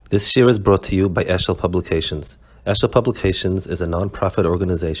This year is brought to you by Eshel Publications. Eshel Publications is a non-profit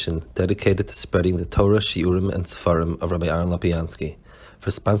organization dedicated to spreading the Torah, Shiurim, and Sefarim of Rabbi Aaron Lopiansky. For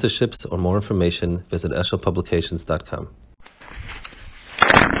sponsorships or more information, visit eshelpublications.com.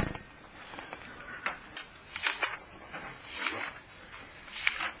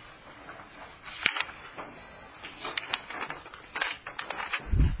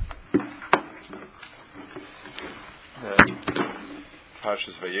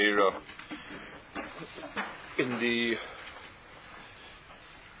 Vayeira. In the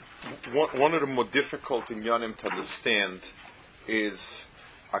one of the more difficult inyanim to understand is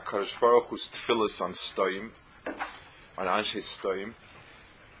HaKadosh Baruch Hu's tefillas on Sedom, on Anshe Sedom,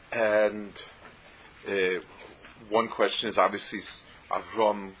 and one question is obviously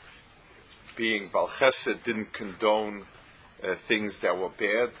Avraham, being Bal Chesed, didn't condone things that were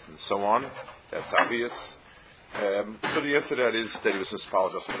bad and so on. That's obvious. So the answer to that is that he was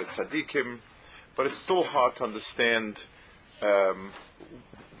inspired just for the tzaddikim, but it's still hard to understand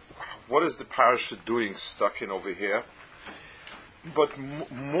what is the parasha doing stuck in over here. But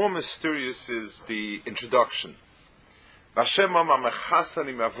more mysterious is the introduction.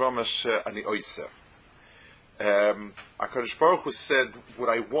 HaKadosh Baruch Hu said, would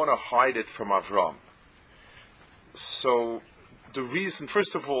I want to hide it from Avraham? So the reason,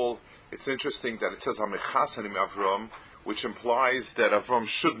 first of all, it's interesting that it says Hamechasanim Avraham, which implies that Avraham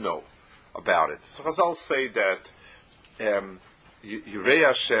should know about it. So Chazal say that Yirei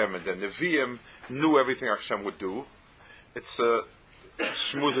Hashem and the Nevi'im knew everything Hashem would do. It's a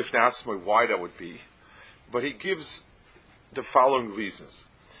shmuz if me why that would be, but he gives the following reasons.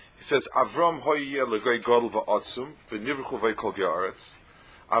 He says Avraham hoyeh legay gadol va'atzum v'nivruchu v'kol ge'aretz.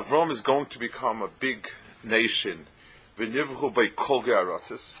 Avraham is going to become a big nation. V'nivruchu v'kol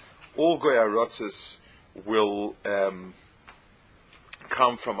ge'aretz. All Goyaratzis will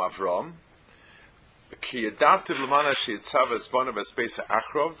come from Avraham. Ki yadativ l'mana she'itzav esbanav espeisa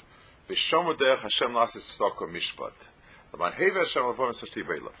achrov v'shomer derech Hashem lasis tzedakah mishpat. L'man heve Hashem l'vam esashti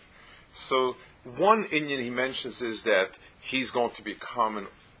beila. So one inyan he mentions is that he's going to become an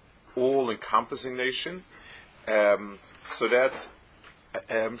all-encompassing nation. So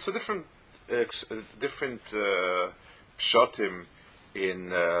different pshatim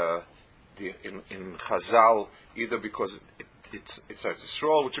in Chazal, either because it's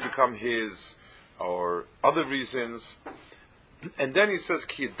Yisrael which will become his, or other reasons. And then he says,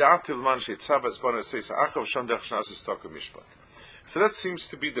 so that seems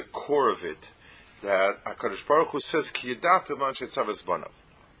to be the core of it, that HaKadosh Baruch Hu says,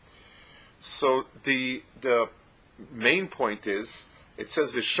 so the main point is, it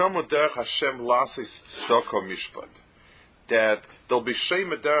says, V'shomer derech Hashem lasis tzedakah mishpat, that there'll be Shem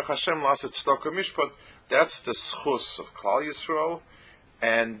Derech Hashem Laset Tzedakah Mishpat. That's the schus of Klal Yisrael,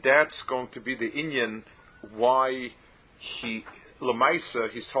 and that's going to be the inyan why Lamaisa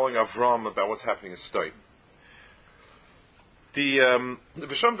he's telling Avraham about what's happening in Sedom. The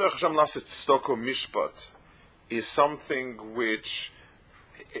V'shem Derech Hashem Laset Tzedakah Mishpat is something which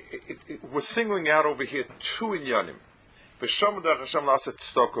we're singling out over here two inyanim. V'shem Derech Hashem Laset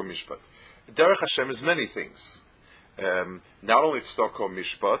Tzedakah Mishpat. Derech Hashem is many things. Not only tzedakah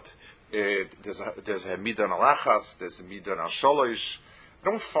mishpat, there's a hemidan al achas, there's a hemidan al sholosh. I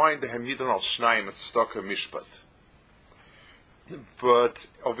don't find the hemidan al shnayim at tzedakah mishpat. But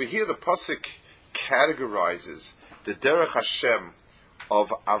over here the pasuk categorizes the derech Hashem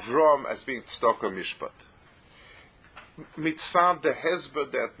of Avraham as being tzedakah mishpat. Mitzad the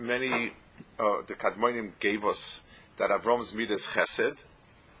hezbollah that many the Kadmonim gave us, that Avraham's midah is chesed,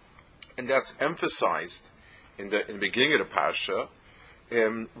 and that's emphasized in the beginning of the parasha.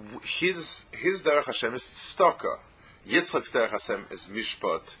 His derech Hashem is tzedakah. Yitzchak's derech Hashem is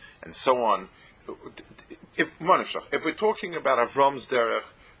mishpat, and so on. If we're talking about Avram's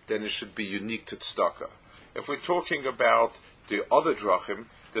derech, then it should be unique to tzedakah. If we're talking about the other drachim,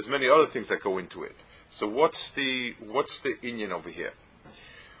 there's many other things that go into it. So what's the inyan over here?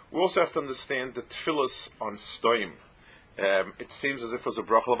 We also have to understand the tefillas on Sedom. It seems as if it was a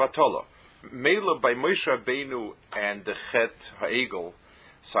bracha of Atola. Mela by Moshe Rabbeinu and the Chet Ha'egel,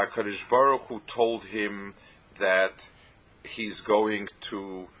 so HaKadosh Baruch Hu told him that he's going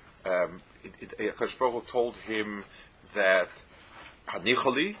to. HaKadosh Baruch Hu told him that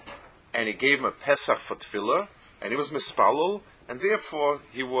Hanichali, and he gave him a Pesach for Tefillah, and he was mispalel, and therefore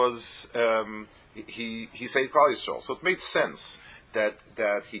he was he saved Klal Yisrael. So it made sense that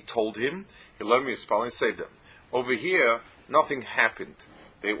he told him, he learned mispalel and saved him. Over here, nothing happened.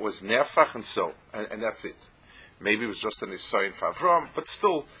 It was nefach and so, and that's it. Maybe it was just an Nisayin for Avraham, but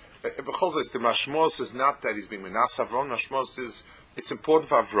still, the Mashmos is not that he's being Menas Avraham. Mashmos is it's important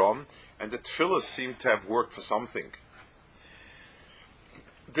for Avraham, and the tefillah seem to have worked for something.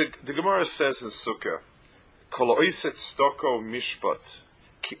 The Gemara says in Sukkah, Kol oiset stoko mishpat,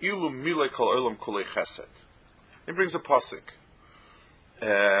 ki'ilu mile kol olam kulei chesed. It brings a pasuk.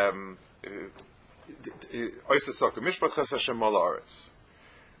 Oiset stoko mishpat chesed Hashem al haaretz.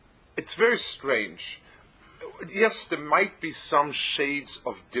 It's very strange. Yes, there might be some shades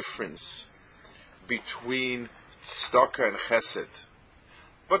of difference between tzedakah and chesed,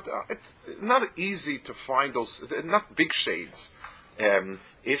 but it's not easy to find those. Not big shades.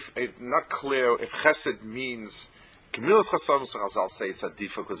 If it's not clear if chesed means gemilas chasadim, so Chazal say it's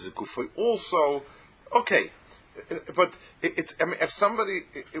adifa because it's gufay. Also, okay, but it's. I mean, if somebody,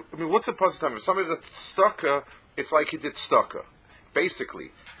 I mean, what's the positive time? If somebody did tzedakah, it's like he did tzedakah.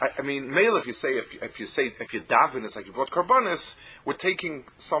 Basically, I mean, male. If you daven, it's like you brought karbanis. We're taking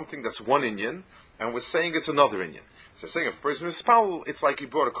something that's one inyan, and we're saying it's another inyan. So saying if a person is spal, it's like he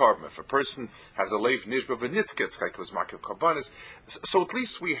brought a carbon. If a person has a leiv nishba v'nitke, it's like it was makir karbanis. So at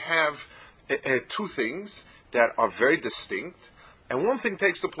least we have two things that are very distinct, and one thing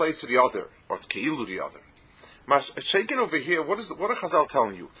takes the place of the other, or it's keilu the other. Shaken over here, what are Chazal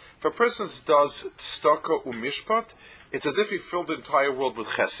telling you? If a person does tzedakah u'mishpat, it's as if he filled the entire world with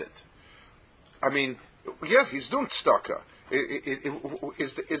chesed. I mean, yeah, he's doing tzedakah.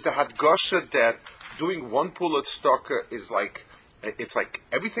 Is the hadgasha that doing one pull at tzedakah is like, it's like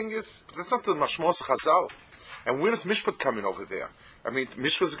everything is? But that's not the mashmos Chazal. And where does Mishpat come in over there? I mean,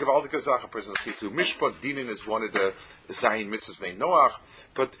 Mishpat is a gewaltige Sache, a person's chitu. Mishpat, dinin is one of the Zayin mitzvahs mei Noach.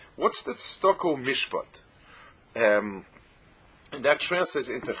 But what's the tzedakah Mishpat? And that translates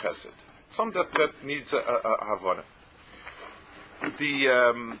into chesed. Something that needs a havana.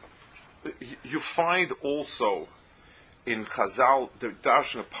 You find also in Chazal the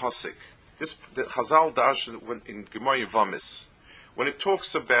darshan of pasuk. The Chazal darshan in Gemara Yevamis, when it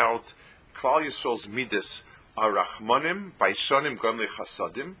talks about Klal Yisrael's midas are rachmanim, baishanim, gamli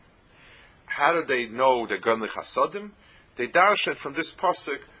chasadim. How do they know they're gamli chasadim? They darshan from this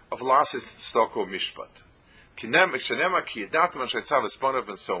pasuk of lasis tzedakah mishpat. Kinem ekshenema ki yedatim ansheitzav espanav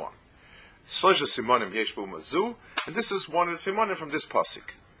and so on. Shloisha simonim yesh bu mazu, and this is one of the simonim from this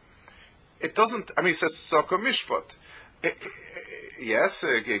pasuk. It doesn't. I mean, it says tzedakah mishpat. Yes,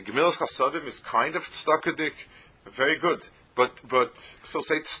 gemilas chasadim is kind of tzedakah, very good. But so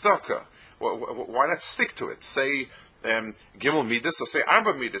say tzedakah. Why not stick to it? Say gimel midas or say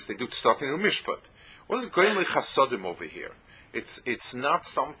arba midas. They do tzedakah in mishpat. What is going like chasadim over here? It's not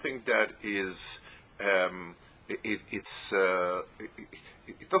something that is. It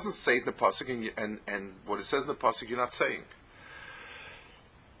doesn't say it in the pasuk, and what it says in the pasuk you're not saying.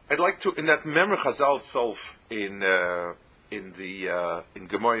 I'd like to in that Memra Chazal itself in Gemara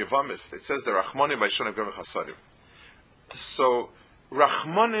Yevamis it says the Rachmanim Baishanim Gemara Chasadim. So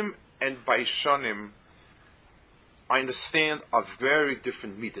Rachmanim and Baishanim, I understand, are very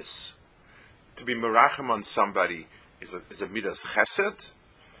different midas. To be merachem on somebody is a midah of chesed.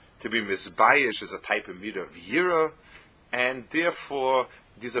 To be mizbayish is a type of midah of yira, and therefore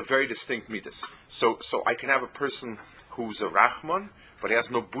these are very distinct midas. So I can have a person who's a rachman, but he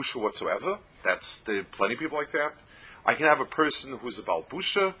has no busha whatsoever. There are plenty of people like that. I can have a person who's a bal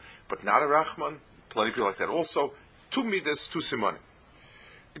busha, but not a rachman. Plenty of people like that also. Two midas, two simanim.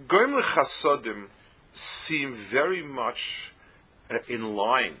 Goyim lechasodim seem very much in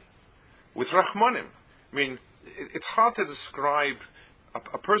line with rachmanim. I mean, it's hard to describe.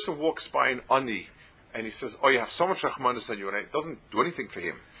 A person walks by an ani, and he says, "Oh, you have so much rachmanis on you," and it doesn't do anything for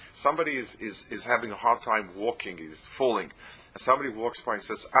him. Somebody is having a hard time walking; he's falling, and somebody walks by and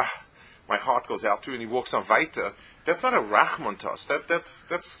says, "Ah, my heart goes out to you," and he walks on weiter. That's not a rachman to us.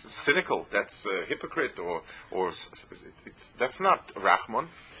 That's cynical. That's a hypocrite, or that's not a rachman.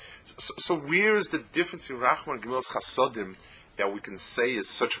 So where is the difference in rachman and gemilas chasadim that we can say is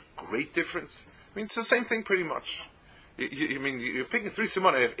such a great difference? I mean, it's the same thing pretty much. You're picking three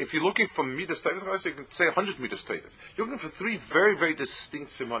simanim. If you're looking for midas taitas, you can say 100 midas taitas. You're looking for three very, very distinct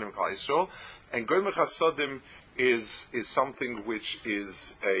simanim in Klal Yisrael, and Goyim Chasadim is something which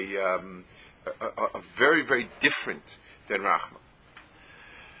is a very, very different than Rachman.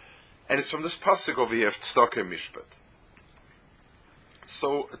 And it's from this pasuk over here of Tzedakah Mishpat.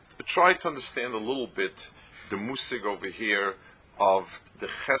 So try to understand a little bit the musig over here of the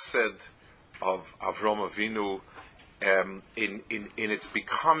chesed of Avraham Avinu. In its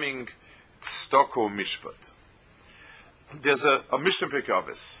becoming tzedakah mishpat. There's a Mishnah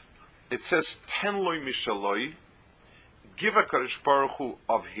Pekavis. It says, "Ten loy mishaloi, give a Kadosh Baruch Hu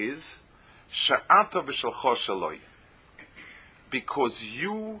of his, sha'ata v'shalcha shaloi, because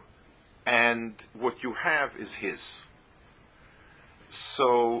you and what you have is his."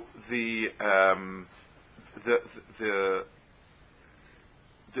 So the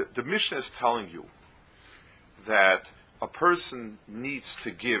Mishnah is telling you that a person needs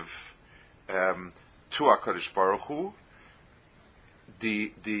to give to HaKadosh Baruch Hu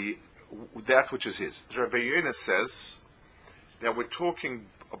that which is his. Rabbi Vayeira says that we're talking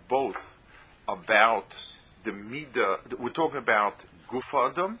both about the midah. We're talking about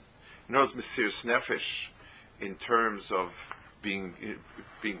gufa adam, knows mesiras nefesh, in terms of being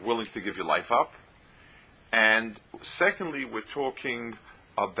willing to give your life up, and secondly, we're talking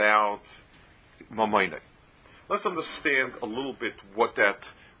about mamayne. Let's understand a little bit what that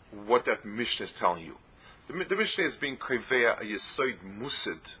Mishnah is telling you. The Mishnah is being koveya a yesod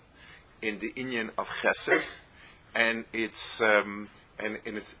musid in the inyan of chesed, and it's a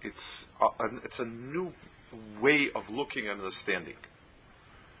new way of looking and understanding.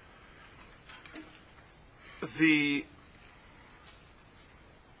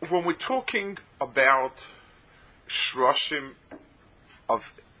 When we're talking about shroshim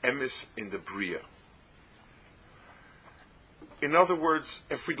of emes in the bria, in other words,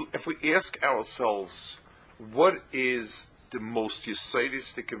 if we ask ourselves what is the most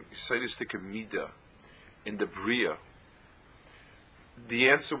yesodistic midah in the bria, the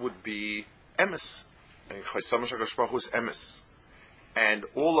answer would be emes. And Chosam HaKadosh Baruch Hu is emes. And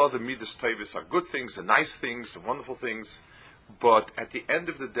all other midas tovos are good things, and nice things, and wonderful things. But at the end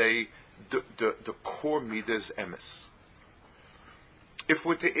of the day, the core midah is emes. If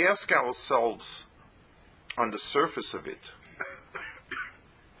we're to ask ourselves on the surface of it,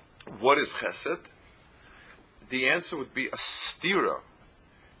 what is chesed? The answer would be a stira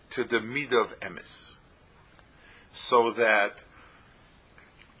to the midah of emes. So that,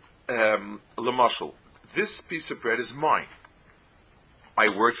 l'mashal, this piece of bread is mine. I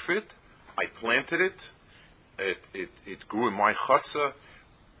worked for it. I planted it. It grew in my chutzah.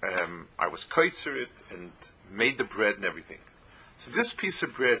 I was kaitzer it and made the bread and everything. So this piece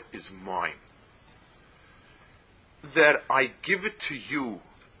of bread is mine. That I give it to you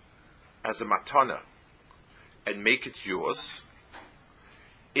as a matana and make it yours,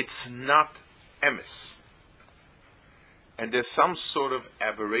 it's not emes. And there's some sort of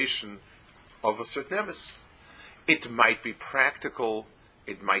aberration of a certain emes. It might be practical.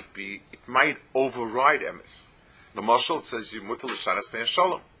 It might override emes. The marshal, it says you mutal l'shanas ben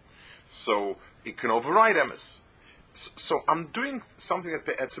shalom, so it can override emes. So I'm doing something that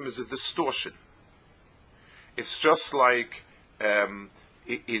be'etzim is a distortion. It's just like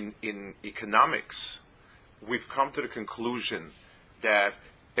in economics, we've come to the conclusion that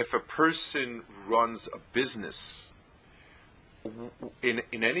if a person runs a business in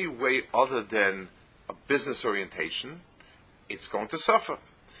any way other than a business orientation, it's going to suffer.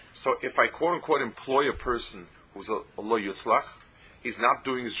 So if I quote unquote employ a person who's a lo yutzlach, he's not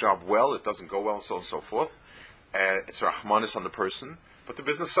doing his job well, it doesn't go well, and so on and so forth. It's rachmanis on the person, but the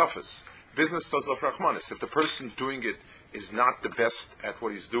business suffers. Business does have rachmanis. If the person doing it is not the best at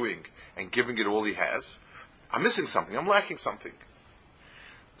what he's doing and giving it all he has, I'm missing something, I'm lacking something.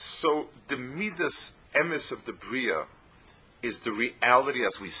 So the midas emes of the bria is the reality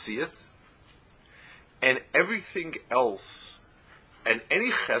as we see it, and everything else, and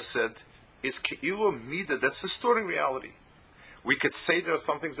any chesed, is ke'ilu midah that's distorting reality. We could say there are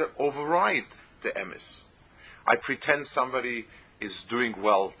some things that override the emes. I pretend somebody is doing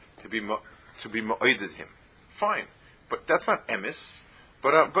well to be ma'oded him. Fine, but that's not emes.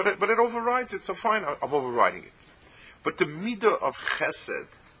 But it overrides it. So fine, I'm overriding it. But the midah of chesed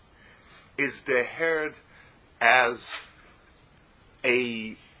is heard as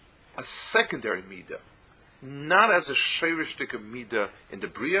a secondary midah, not as a sheirishtik midah in the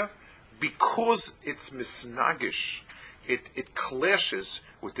bria, because it's misnagish. It clashes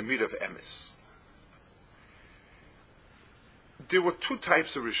with the midah of emes. There were two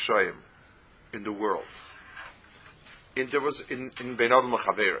types of Rishayim in the world. There was in Bein Adam and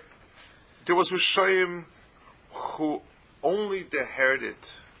Vayeira. There was Rishayim who only inherited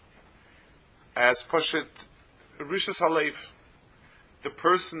as Pashat Rishas Halev. The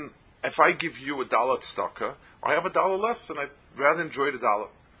person, if I give you $1 tzedakah, I have $1 less, and I'd rather enjoy the dollar.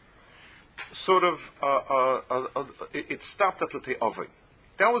 Sort of, it stopped at L'tei Avin.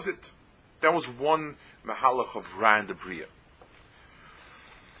 That was it. That was one mahalach of Ra and the Bria.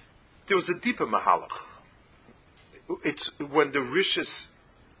 There was a deeper mahalach. It's when the Rishis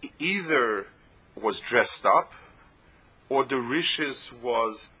either was dressed up, or the Rishis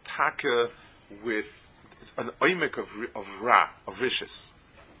was taka with an oimek of Ra, of Rishis.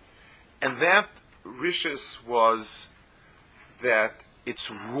 And that Rishis was that it's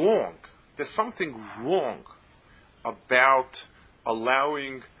wrong. There's something wrong about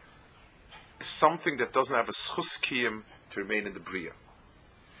allowing something that doesn't have a schus kiyum to remain in the bria.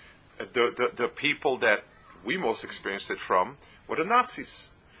 The people that we most experienced it from were the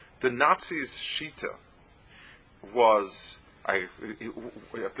Nazis. The Nazis' shita was,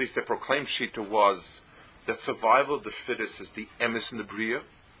 at least their proclaimed shita was, that survival of the fittest is the emes in the bria,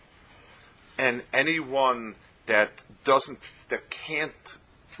 and anyone that can't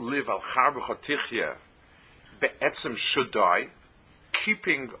live al char b'chotichya be'etzem should die.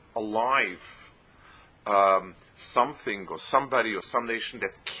 Keeping alive something or somebody or some nation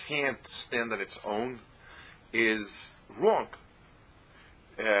that can't stand on its own is wrong.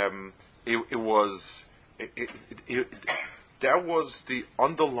 That was the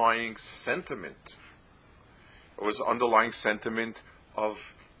underlying sentiment. It was underlying sentiment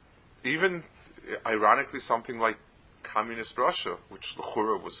of even, ironically, something like communist Russia, which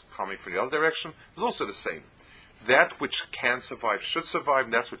l'chura was coming from the other direction, was also the same. That which can survive should survive,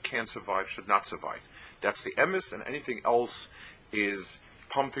 and that which can't survive should not survive. That's the emes, and anything else is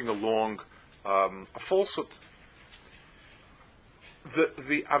pumping along a falsehood.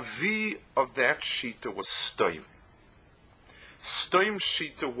 The avi of that shita was Sedom. Sedom's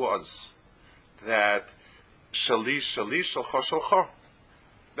shita was that shalish shalcha shalcha.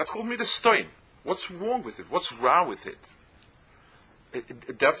 That's called midas Sedom. What's wrong with it? What's wrong with it?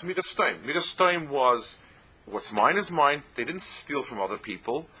 That's midas Sedom. Midas Sedom was, what's mine is mine. They didn't steal from other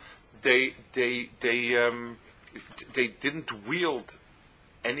people. They didn't wield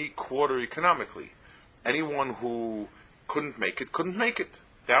any quarter economically. Anyone who couldn't make it.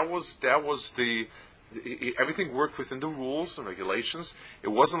 That was the everything worked within the rules and regulations. It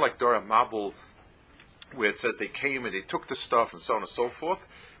wasn't like Dora Mabel, where it says they came and they took the stuff and so on and so forth.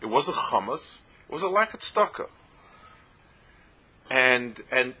 It wasn't chamas. It was a lack of tzedakah. And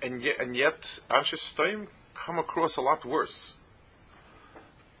yet Anshe Sedom come across a lot worse.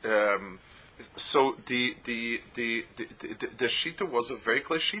 So the shita was a very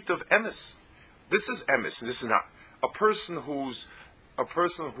clear shita of emes. This is emes, and this is not a person whose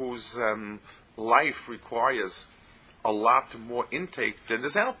life requires a lot more intake than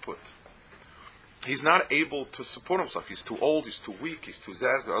his output. He's not able to support himself. He's too old. He's too weak. He's too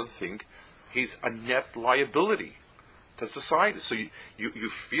sad. The other thing, he's a net liability to society. So you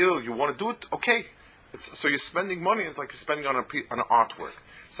feel you want to do it. Okay, so you're spending money. It's like you're spending on an artwork.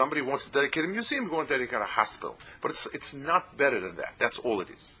 Somebody wants to dedicate a museum, you want to dedicate a hospital. But it's not better than that. That's all it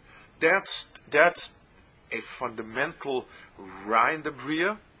is. That's a fundamental ra in the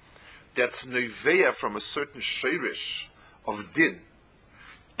bria. That's neveya from a certain sheirish of din.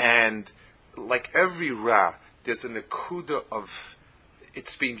 And like every ra, there's a nekuda of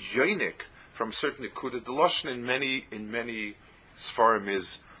it's being yonik from a certain nekuda. The lashon in many sfarim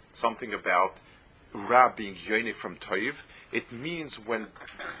is something about ra being yonik from toiv. It means when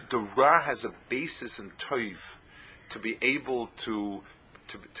the ra has a basis in toiv, to be able to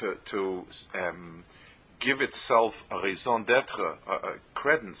give itself a raison d'etre, a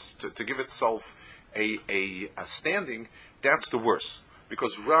credence, to give itself a standing. That's the worst.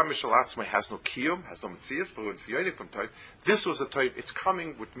 Because Ra Mishal Atzmai has no kiyum, has no metzias, but when it's yonik from toiv, this was the toiv. It's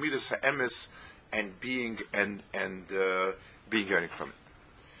coming with midas ha'emes and being yonik from it.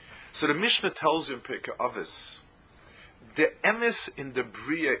 So the Mishnah tells you in Pirkei Avos, the emes in the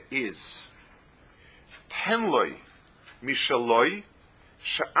bria is tenloi mishaloi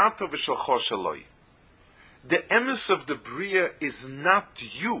sha'ato v'shalcho shaloi. The emes of the bria is not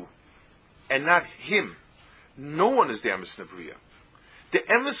you and not him. No one is the emes in the bria. The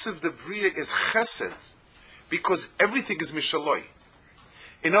emes of the bria is chesed, because everything is mishaloi.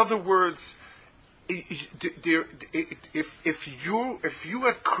 In other words, if you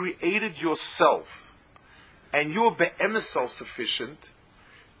had created yourself and you're be'emes self-sufficient,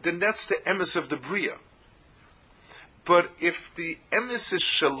 then that's the emes of the bria. But if the emes is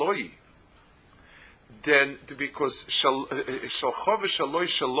shaloi, then because shalcha v'shaloi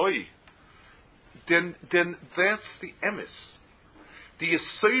shaloi, then that's the emes. The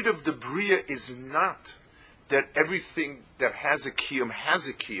yesod of the bria is not that everything that has a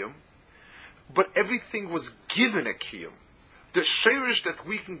kiyum, but everything was given a kiyum. The sheirish that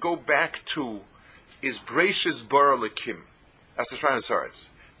we can go back to is Breishis bara lekim. That's the Shranas Haaretz.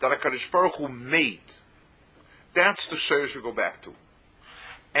 That HaKadosh Baruch Hu made. That's the sheirish we go back to.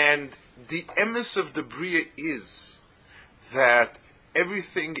 And the emes of the bria is that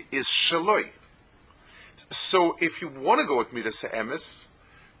everything is shaloi. So if you want to go with midas emes,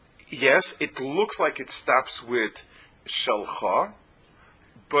 yes, it looks like it stops with shalcha,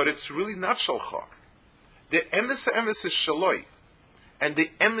 but it's really not shalcha. The emes is shaloi, and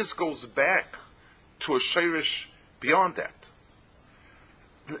the emes goes back to a sheirish beyond that.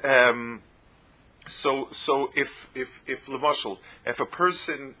 So if Lamashal, if a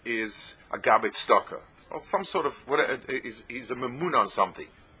person is a gabet tzedakah, or some sort of he's a mamun on something,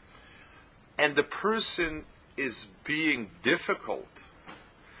 and the person is being difficult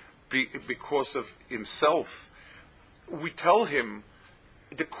because of himself, we tell him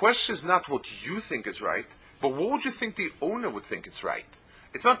the question is not what you think is right, but what would you think the owner would think is right?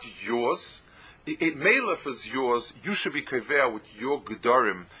 It's not yours. It Melef is yours. You should be kaver with your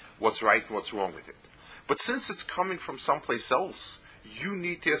gedarim, what's right and what's wrong with it. But since it's coming from someplace else, you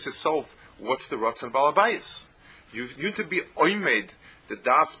need to ask yourself, what's the Ratzon Balabayas? You need to be oimed, the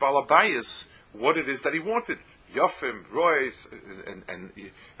Das Balabayas, what it is that he wanted. Yofim, Royce,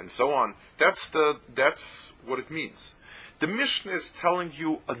 and so on. That's what it means. The Mishnah is telling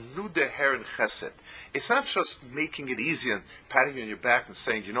you a new deher in chesed. It's not just making it easy and patting you on your back and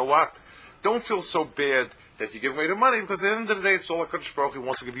saying, you know what, don't feel so bad that you give away the money, because at the end of the day, it's all HaKadosh Baruch Hu. He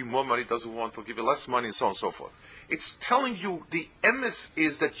wants to give you more money, doesn't want to give you less money, and so on and so forth. It's telling you the emes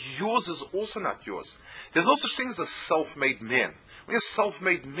is that yours is also not yours. There's no such thing as a self-made man. When you're a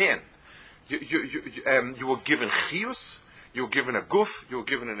self-made man, you were given chiyus, you were given a guf, you were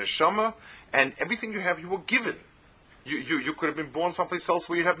given a neshama, and everything you have, you were given. You could have been born someplace else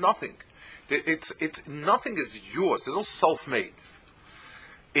where you have nothing. Nothing is yours. There's no self-made.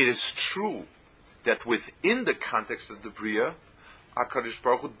 It is true that within the context of the Bria, HaKadosh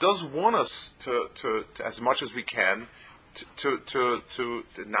Baruch Hu does want us to as much as we can, to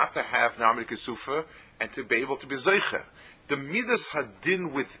not to have Namid Kesufa, and to be able to be Zeicher. The Midas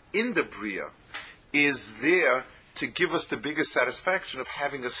Hadin within the Bria is there to give us the biggest satisfaction of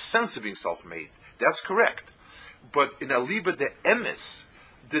having a sense of being self-made. That's correct. But in Aliba, the emes,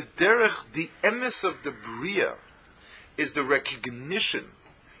 the derech, the emes of the Bria is the recognition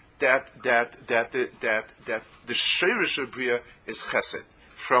that the sheirish of Bria is chesed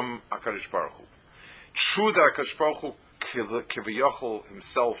from HaKadosh Baruch Hu. True that HaKadosh Baruch Hu Kiviyachol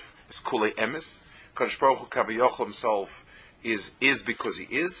himself is kulei emes. HaKadosh Baruch Hu Kiviyachol himself is because he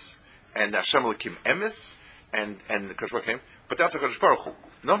is, and Hashem Elokim emes, and HaKadosh Baruch Hu. But that's HaKadosh Baruch Hu.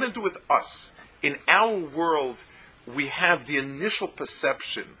 Nothing to do with us. In our world, we have the initial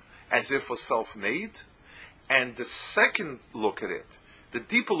perception as if we're self-made, and the second look at it, the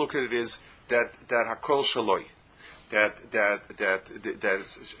deeper look at it, is that hakol shaloi,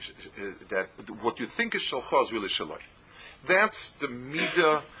 that what you think is shalcha is really shaloi. That's the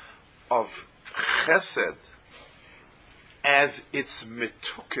midah of chesed as it's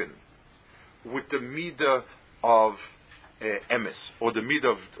mitukin with the midah of emes, or the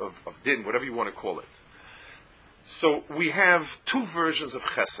midah of din, whatever you want to call it. So we have two versions of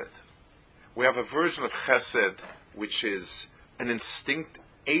chesed. We have a version of chesed which is an instinct,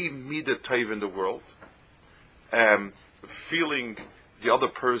 a midah taiv in the world, feeling the other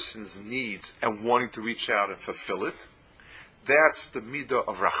person's needs and wanting to reach out and fulfill it. That's the midah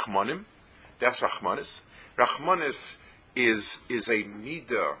of rachmanim. That's rachmanis. Rachmanis is a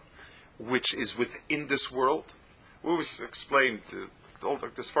midah which is within this world. We always explain, the old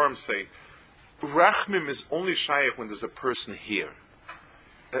Dr. Farms say, Rachmim is only shaykh when there's a person here.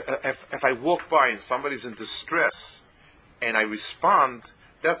 If I walk by and somebody's in distress and I respond,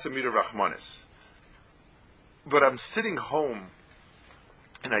 that's a midah Rachmanis. But I'm sitting home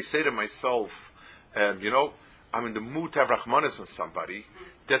and I say to myself, I'm in the mood to have Rachmanis on somebody,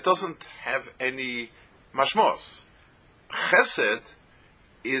 that doesn't have any mashmos. Chesed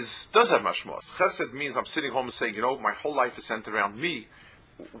does have mashmos. Chesed means I'm sitting home and saying, my whole life is centered around me.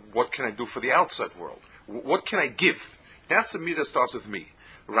 What can I do for the outside world? What can I give? That's a midah that starts with me.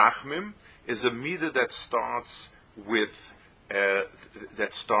 Rachmim is a midah that starts with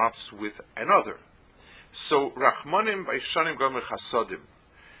another. So Rachmanim by Shanim Gomer Chasodim.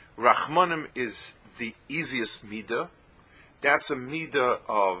 Rachmanim is the easiest midah. That's a midah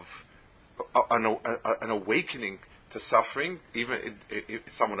of an awakening to suffering, even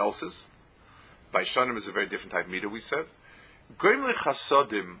if someone else's. By Shanim is a very different type of midah, we said. Gomer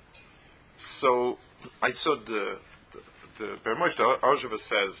Chasodim. So I saw the Bermosh Arjava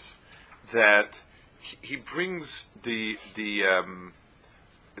says that he brings the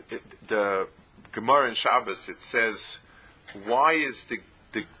Gemara in Shabbos. It says, why is the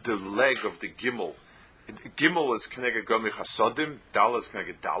leg of the Gimel? Gimel is Keneged Gomer Chasodim, Dal is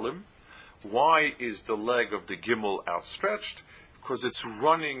Keneged Dalim. Why is the leg of the Gimel outstretched? Because it's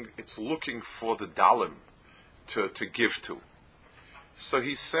running, it's looking for the Dalim to give to. So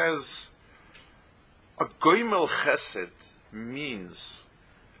he says, a Goimel Chesed means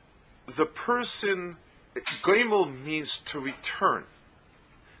the person, Goimel means to return.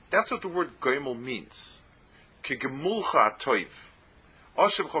 That's what the word Goimel means. Ke gemulcha atoiv.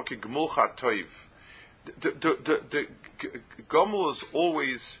 Oshevcho ki gmulcha toiv. The gomel is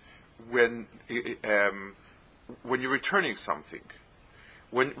always when you're returning something,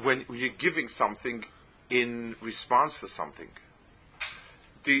 when you're giving something in response to something.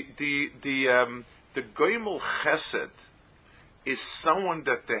 The gomel chesed is someone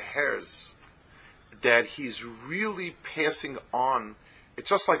that hears that he's really passing on. It's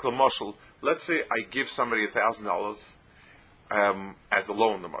just like the mashal. Let's say I give somebody $1,000 as a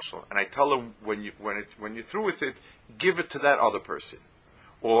loan, the mashal, and I tell him when you're through with it, give it to that other person,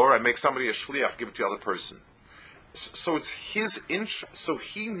 or I make somebody a shliach, give it to the other person. So it's his interest. So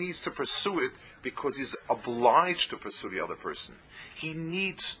he needs to pursue it because he's obliged to pursue the other person. He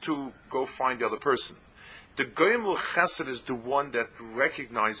needs to go find the other person. The Goyim Chesed is the one that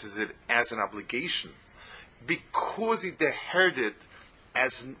recognizes it as an obligation because he heard it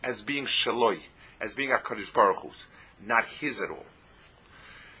as being Shaloi, as being HaKadosh Baruch Hu's, not his at all.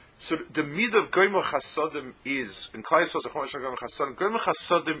 So the mid of Goyim Chasodim is, in Klai Yisrael, Goyim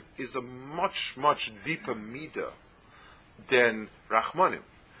Chasodim is a much, much deeper midah than Rachmanim.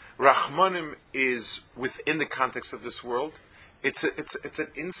 Rachmanim is within the context of this world. It's an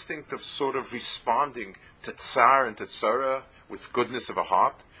instinct of sort of responding to tsar and to tzara with goodness of a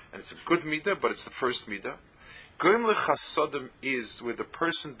heart, and it's a good midah, but it's the first midah. Goyim lechasodim is where the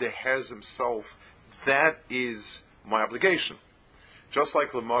person deheres himself. That is my obligation. Just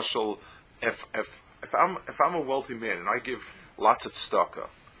like Lamashal, if I'm a wealthy man and I give lots of tzedakah,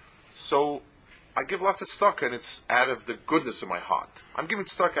 so I give lots of tzedakah and it's out of the goodness of my heart. I'm giving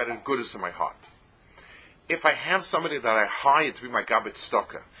tzedakah out of the goodness of my heart. If I have somebody that I hire to be my gabbat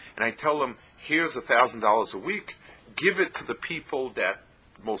tzedakah, and I tell them, here's $1,000 a week, give it to the people that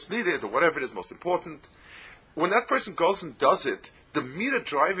most need it, or whatever it is most important. When that person goes and does it, the meter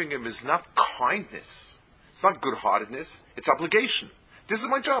driving him is not kindness. It's not good-heartedness. It's obligation. This is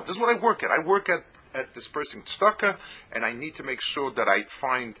my job. This is what I work at. I work at this person tzedakah, and I need to make sure that I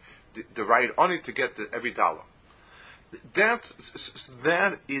find the right on it to get every dollar. That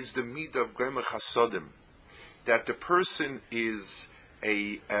is the midah of Goyim Chasodim. That the person is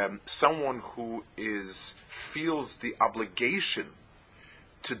someone who feels the obligation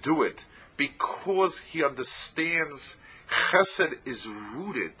to do it because he understands chesed is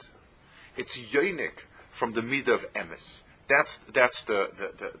rooted. It's yonik from the midah of emes. That's the chesed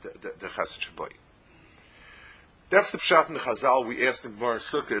shaboy. That's the pshat in the Chazal. We asked in Gemara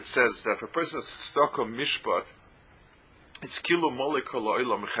Sukkah. It says that if a person is tzedakah mishpat, it's kilo molekul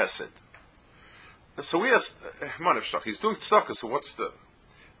olam chesed. So we asked, he's doing tzedakah, so what's the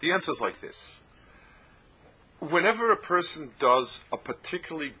answer is like this. Whenever a person does a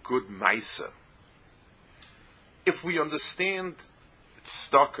particularly good maisa, if we understand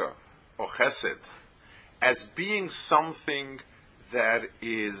tzedakah or chesed as being something that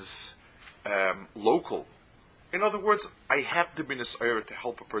is local, in other words, I have the minas to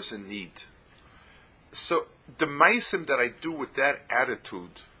help a person in need. So the maisim that I do with that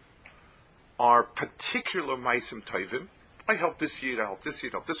attitude are particular maisim tovim. I help this yid, I help this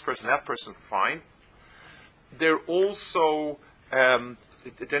yid, I help this person, that person, fine. They're also,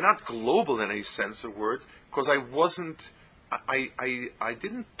 they're not global in any sense of the word, because I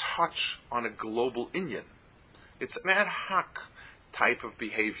didn't touch on a global inyan. It's an ad hoc type of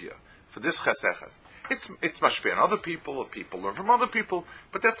behavior for this chesed. It's mashpeh on other people, or people learn from other people,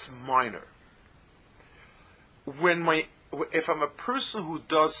 but that's minor. If I'm a person who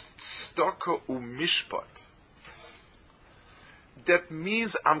does tzedakah u'mishpat, that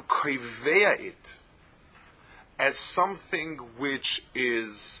means I'm koveya it as something which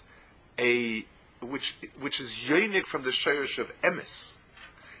is yonik from the shayrish of emes.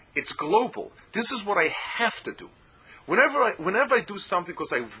 It's global. This is what I have to do. Whenever I do something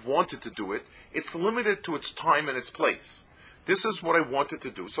because I wanted to do it, it's limited to its time and its place. This is what I wanted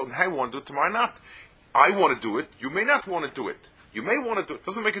to do. So I want to do it, tomorrow not. I want to do it. You may not want to do it. You may want to do it. It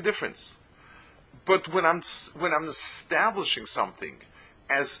doesn't make a difference. But when I'm establishing something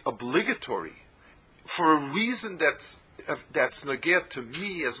as obligatory for a reason that's neged to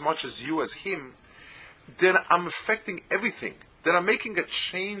me as much as you as him, then I'm affecting everything. Then I'm making a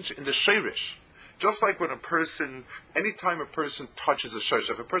change in the shayrish. Just like when anytime a person touches a shayrish,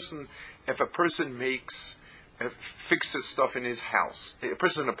 if a person fixes stuff in his house, a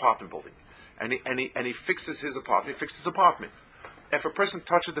person in an apartment building, and he fixes his apartment, he fixes his apartment. If a person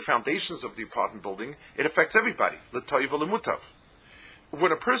touches the foundations of the apartment building, it affects everybody. L'toiv u'lemutav.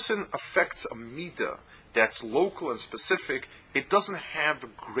 When a person affects a midah that's local and specific, it doesn't have a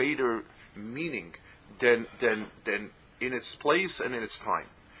greater meaning than in its place and in its time.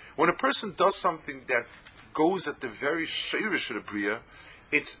 When a person does something that goes at the very shayrish of the bria,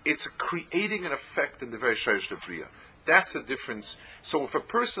 It's creating an effect in the very shayrish of Bria. That's the difference. So if a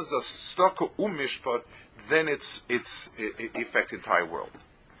person is a Tzedakah Mishpat, then it affects the entire world.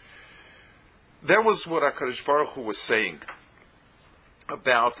 That was what HaKadosh Baruch Hu was saying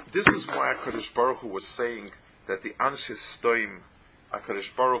about. This is why HaKadosh Baruch Hu was saying that the Anshe Sedom,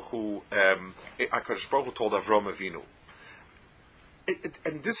 HaKadosh Baruch Hu told Avraham Avinu,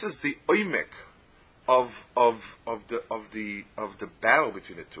 and this is the oimek of the battle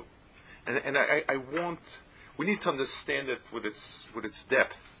between the two, and I want, we need to understand it with its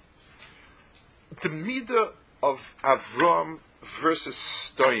depth. The midah of Avraham versus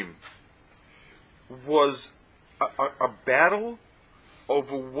Sedom was a battle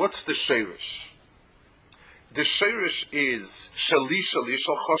over what's the shayrish. The shayrish is shali shali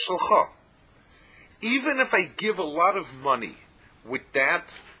shalcha shalcha. Even if I give a lot of money with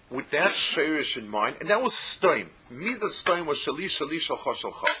that shayrish in mind, and that was Sedom. Midah Sedom was shali shali shalcha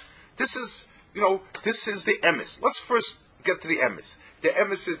shalcha. This is the emes. Let's first get to the emes. The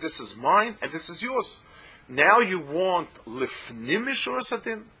emes is, this is mine and this is yours. Now you want lifnim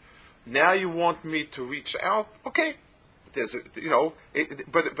mishurasatin. Now you want me to reach out. Okay, there's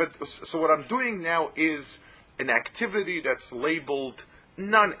so what I'm doing now is an activity that's labeled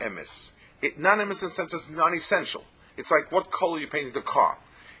non-emes. Non-emes in the sense is non-essential. It's like, what color you painted the car.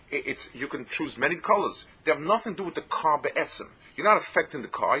 You can choose many colors. They have nothing to do with the car be'etzim. You're not affecting the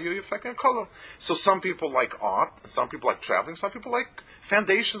car, you're affecting the color. So some people like art, some people like traveling, some people like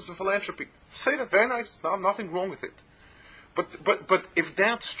foundations and philanthropy. Say that, very nice. No, nothing wrong with it. But if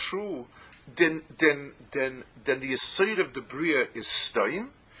that's true, then the yesod of the bria is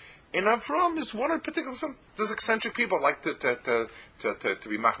Sedom, and Avraham is one in particular. There's eccentric people like to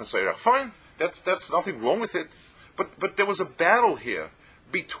be machnas Vayeira. Fine, that's nothing wrong with it. But there was a battle here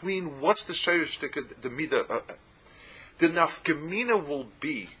between what's the shayrish, the midah. The nafkamina will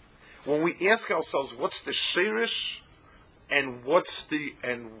be when we ask ourselves what's the shayrish and what's the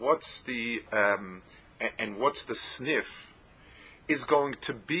sniff, is going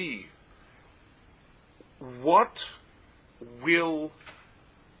to be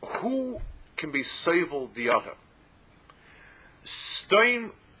who can be sovel the other.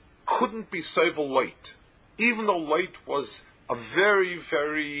 Sedom couldn't be sovel light, even though light was a very,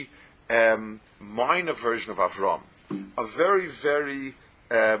 very minor version of Avraham, a very, very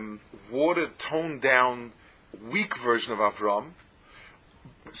watered, toned down, weak version of Avraham.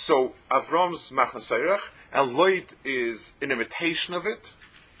 So Avraham's machnas Vayeira, and light is an imitation of it,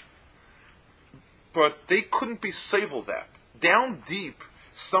 but they couldn't be sovel that. Down deep,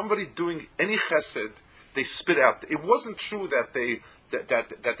 somebody doing any chesed, they spit out. It wasn't true that they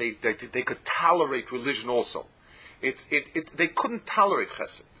could tolerate religion also. They couldn't tolerate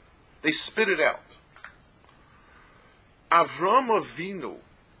chesed. They spit it out. Avraham Avinu,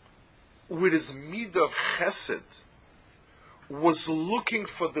 with his midah of chesed, was looking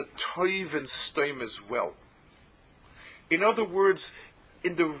for the toiv and Sedom as well. In other words,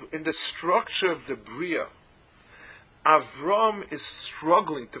 in the structure of the bria, Avraham is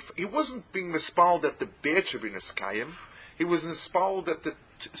struggling to. He wasn't being mispalled that the bad should be niskayim. He was mispalled that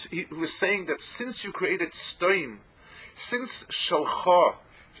he was saying that since you created Sedom, since shalcha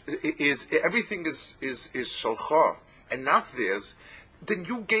is everything is shalcha and not theirs, then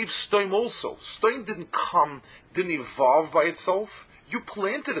you gave Sedom also. Sedom didn't evolve by itself. You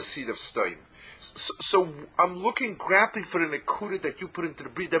planted a seed of Sedom. So I'm grappling for the nekuda that you put into the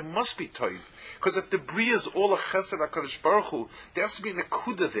bria. There must be toiv, because if the bria is all a chesed HaKadosh Baruch Hu, there has to be a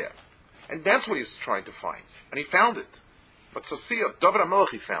nekuda there, and that's what he's trying to find, and he found it. But Sasiya, David HaMelech,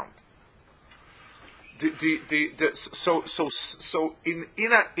 he found. So in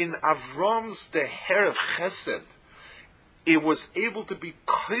Avram's the hair of chesed, it was able to be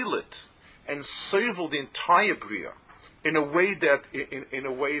koilet and sovel the entire bria in a way that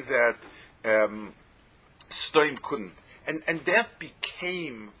Sedom couldn't, and that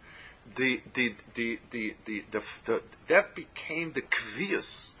became the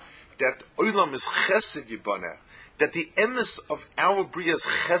kvius that olam is chesed yibana, that the emes of our bria is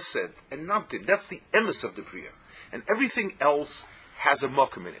chesed and nothing. That's the emes of the bria, and everything else has a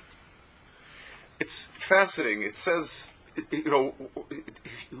makom in it. It's fascinating. It says,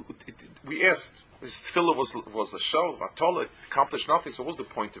 we asked, his tefillah was a show, Atola, it accomplished nothing, so what was the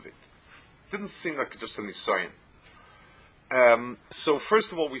point of it? Didn't seem like just a nisayon. So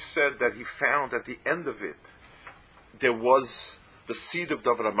first of all, we said that he found at the end of it, there was the seed of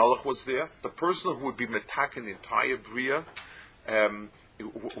David HaMelech was there. The person who would be metakin the entire bria,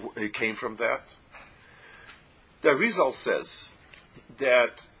 it came from that. The Arizal says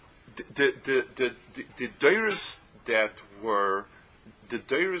that the deiros that were the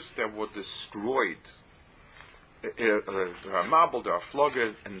deiros that were destroyed, the Ramabel, the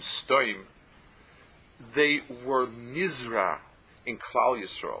Afloga, and Stoim, they were Nizra in Klal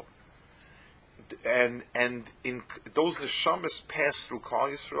Yisrael. And in those neshamas passed through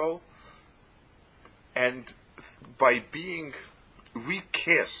Klal Yisrael, and by being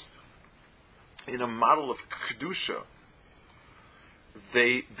recast in a model of kedusha,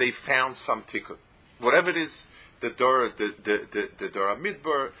 they found some tikkun. Whatever it is, the Dora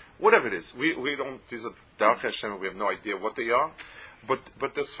Midbar, whatever it is, we don't. These are Darch Hashem. We have no idea what they are, but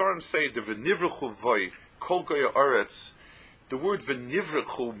the Sfarim say the v'nivrechu voy kol goya aretz. The word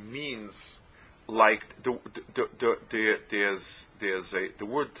v'nivrechu means like there's the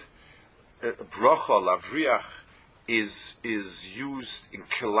word bracha lavriach is used in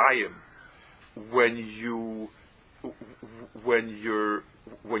Kilayim when you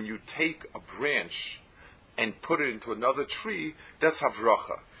take a branch and put it into another tree. That's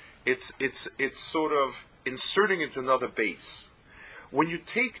havracha. It's sort of inserting into another base. When you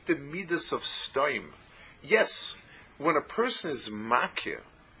take the midas of stoim, yes, when a person is makir,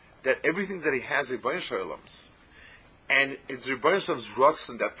 that everything that he has is Rebbeinu Shalom's, and it's Rebbeinu Shalom's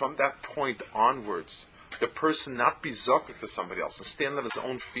rotzen that from that point onwards, the person not be zokek to somebody else and stand on his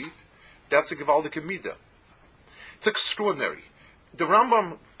own feet, that's a Gevaldik Midah. It's extraordinary. The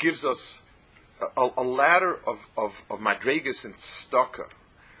Rambam gives us a ladder of madregas and tzedakah.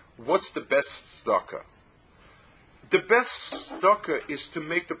 What's the best tzedakah? The best tzedakah is to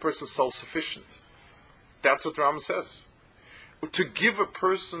make the person self-sufficient. That's what the Rambam says. To give a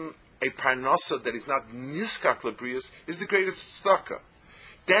person a parnasa that is not niskak lebrius is the greatest tzedakah.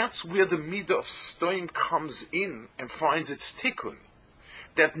 That's where the midah of stoim comes in and finds its tikkun.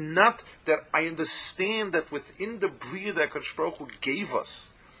 That I understand that within the bria that HaKadosh Baruch Hu gave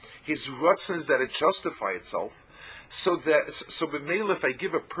us, his rutzens that it justify itself, so b'meila, if I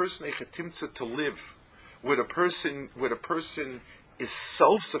give a person a chetimtza to live, where a person is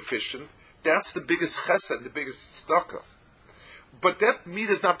self-sufficient, that's the biggest chesed, the biggest tzedakah. But that midah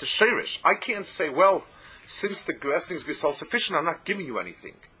is not the sheirish. I can't say, well, since the blessings be self-sufficient, I'm not giving you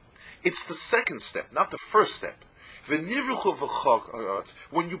anything. It's the second step, not the first step. When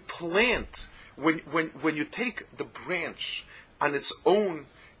you plant, when you take the branch on its own,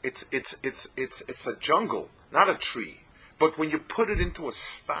 it's a jungle, not a tree. But when you put it into a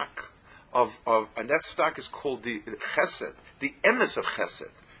stock and that stock is called the chesed, the emes of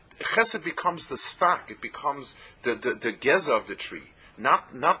chesed. Chesed becomes the stock; it becomes the geza of the tree,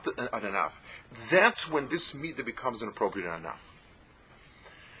 not an anaf. That's when this midah becomes an appropriate anaf.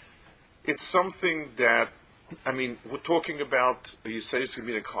 It's something that, we're talking about Yisrael's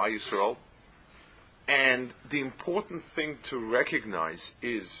community in Klal Yisrael, and the important thing to recognize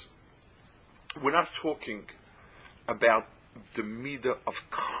is we're not talking about the midah of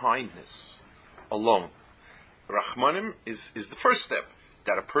kindness alone. Rachmanim is the first step,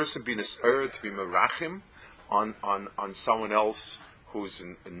 that a person be nis'er, to be merachim on someone else who's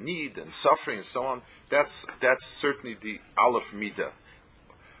in need and suffering and so on. That's certainly the aleph midah.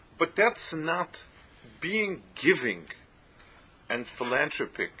 But that's not being giving and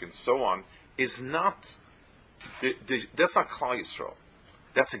philanthropic and so on is not that's not Klal Yisrael.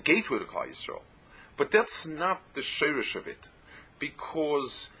 That's a gateway to Klal Yisrael. But that's not the sheirish of it,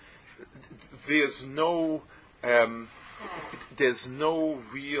 because there's no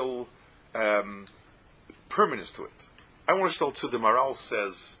real permanence to it. I want to tell to the Maral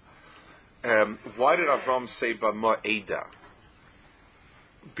says, why did Avraham say B'ma'eda?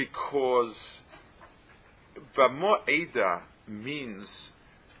 Because B'ma'eda means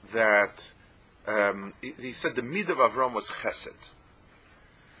that he said the midah of Avraham was chesed,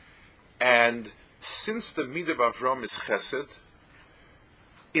 and since the midah of Avraham is chesed,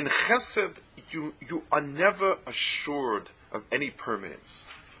 in chesed you are never assured of any permanence.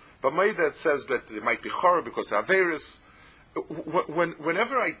 B'ma'eda it says that it might be chara because of Aveiris.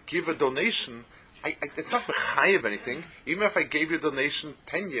 Whenever I give a donation, it's not mechayev anything. Even if I gave you a donation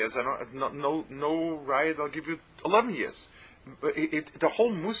 10 years, no riot, I'll give you 11 years. The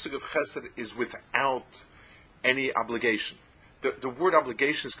whole musig of chesed is without any obligation. The word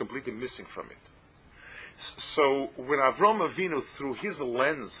obligation is completely missing from it. So when Avraham Avinu, through his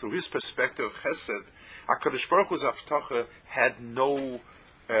lens, through his perspective of chesed, HaKadosh Baruch Hu's avtacha had no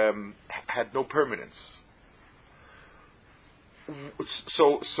permanence.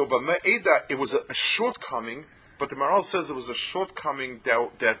 So B'ma'eda, it was a shortcoming, but the Maral says it was a shortcoming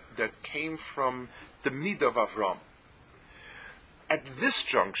that came from the midah of Avraham. At this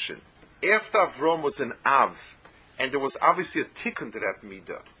junction, after Avraham was an Av, and there was obviously a tikkun to that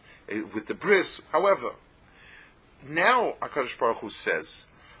midah with the bris. However, now HaKadosh Baruch Hu says,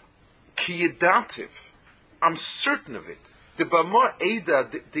 Ki yedativ, I'm certain of it. The Bama Eda,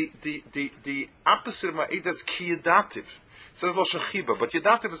 the opposite of Ma'eda is Ki yedativ. It says Lashon Chiba, but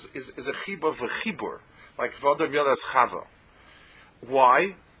yedativ is a Chiba of a Chibur, like V'adam Yodas Chava.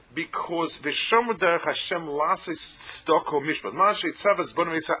 Why? Because V'shomer derech Hashem lasei stoko mishpat. Ma'aseh tzavas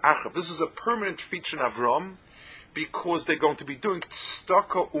b'nei Yisrael achav. This is a permanent feature in Avraham, because they're going to be doing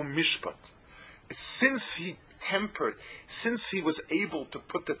tzedakah u'mishpat. Since he was able to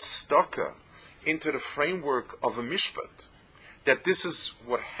put the tzedakah into the framework of a mishpat, that this is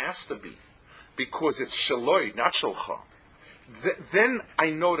what has to be, because it's shaloi, not shalcha. Then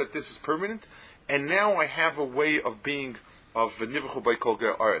I know that this is permanent, and now I have a way of being of v'nivchu by kol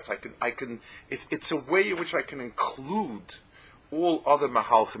ger aretz. I can. It's a way in which I can include all other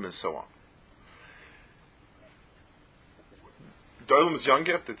mahalchim and so on. Dolim is young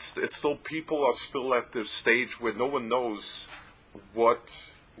yet. It's still, people are still at the stage where no one knows where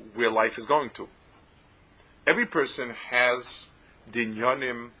life is going to. Every person has the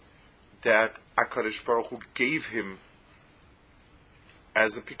inyanim that HaKadosh Baruch Hu gave him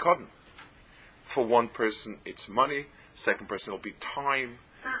as a pikadon. For one person, it's money. Second person will be time,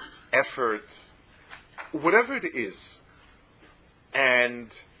 effort, whatever it is.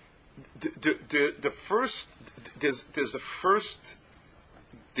 And the first, there's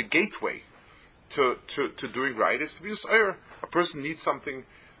the gateway to doing right is to be a person needs something,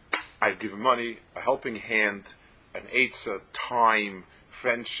 I give him money, a helping hand, an eitzah, time,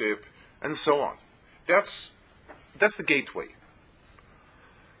 friendship, and so on. That's the gateway.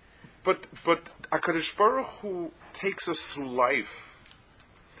 But HaKadosh Baruch Hu takes us through life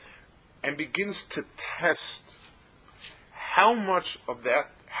and begins to test how much of that,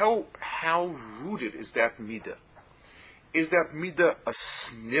 how rooted is that midah. Is that midah a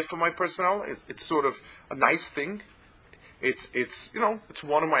sniff of my personality? It's sort of a nice thing. It's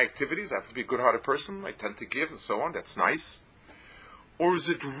one of my activities. I have to be a good-hearted person. I tend to give and so on. That's nice. Or is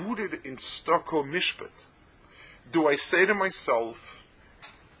it rooted in stoko mishpat? Do I say to myself,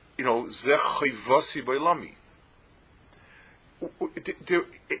 zeh chayvasi b'olami?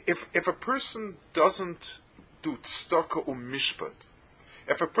 If a person doesn't do tzedakah u'mishpat,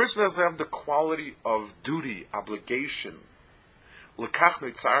 if a person doesn't have the quality of duty, obligation, lekach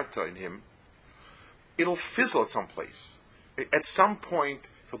neitzarta in him, it'll fizzle at some place. At some point,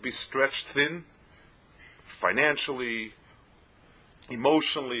 he'll be stretched thin, financially,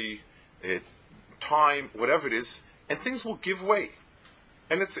 emotionally, time, whatever it is, and things will give way.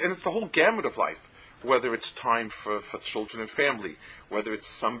 And it's the whole gamut of life. Whether it's time for children and family, whether it's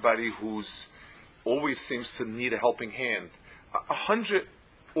somebody who's always seems to need a helping hand.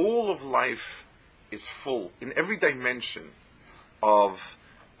 All of life is full in every dimension of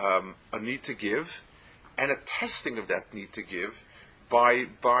a need to give, and a testing of that need to give by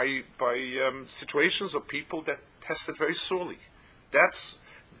situations or people that test it very sorely. That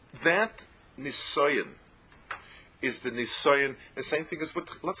nisayon is the nisayon. The same thing as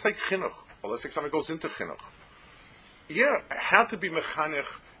with, let's take chinuch. Well, let's say somebody goes into chinuch. Yeah, how to be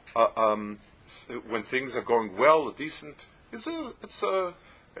mechanech when things are going well, decent. It's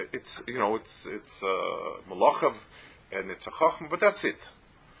malachav and it's a chacham, but that's it.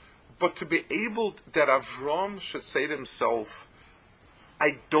 But to be able that Avraham should say to himself,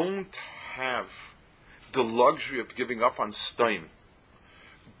 I don't have the luxury of giving up on Stoim,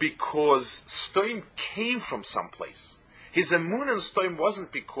 because Stoim came from someplace. His emun in Stoim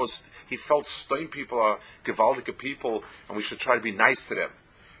wasn't because he felt Stoim people are gewaldige people and we should try to be nice to them.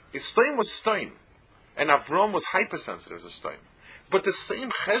 His Stoim was Stoim, and Avraham was hypersensitive to Stoim. But the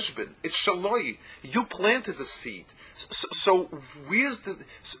same cheshbon, it's shaloi. You planted the seed. So where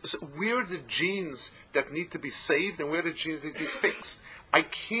are the genes that need to be saved and where are the genes that need to be fixed? I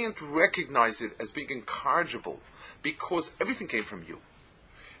can't recognize it as being incorrigible because everything came from you.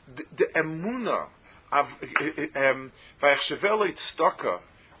 The emunah of Vayachshavelo Tzedakah,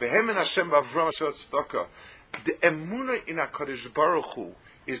 Behemen Hashem Avraham Tzedakah. The emunah in HaKadosh Baruch Hu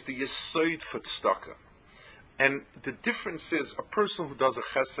is the yesod for tzedakah. And the difference is a person who does a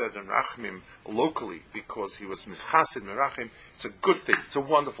chesed and rachmim locally because he was mischasid merachim, it's a good thing, it's a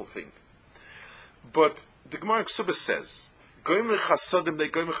wonderful thing. But the Gemara Ksubah says, Goyim lechasodim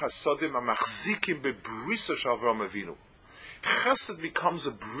legoyim lechasodim amachzikim bebrisa shel Avraham Avinu. Chesed becomes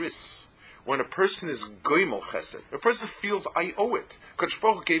a bris when a person is goymel chesed. A person feels, I owe it. Kadosh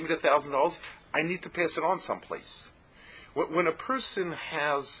Baruch Hu gave me the $1,000, I need to pass it on someplace. When a person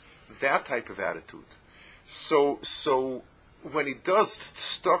has that type of attitude, so when he does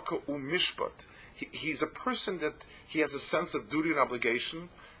tzedakah u'mishpat, he's a person that he has a sense of duty and obligation,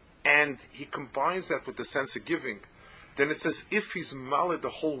 and he combines that with the sense of giving. then it's as if he's malad the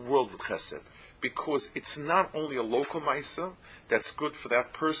whole world with chesed, because it's not only a local maisa that's good for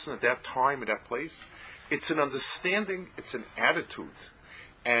that person at that time, at that place. It's an understanding, it's an attitude,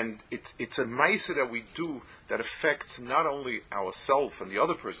 and it's a maisa that we do that affects not only ourselves and the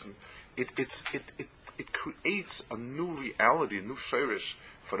other person. It creates a new reality, a new shirish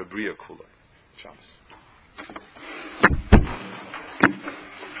for the Bria Kula. Shabbos.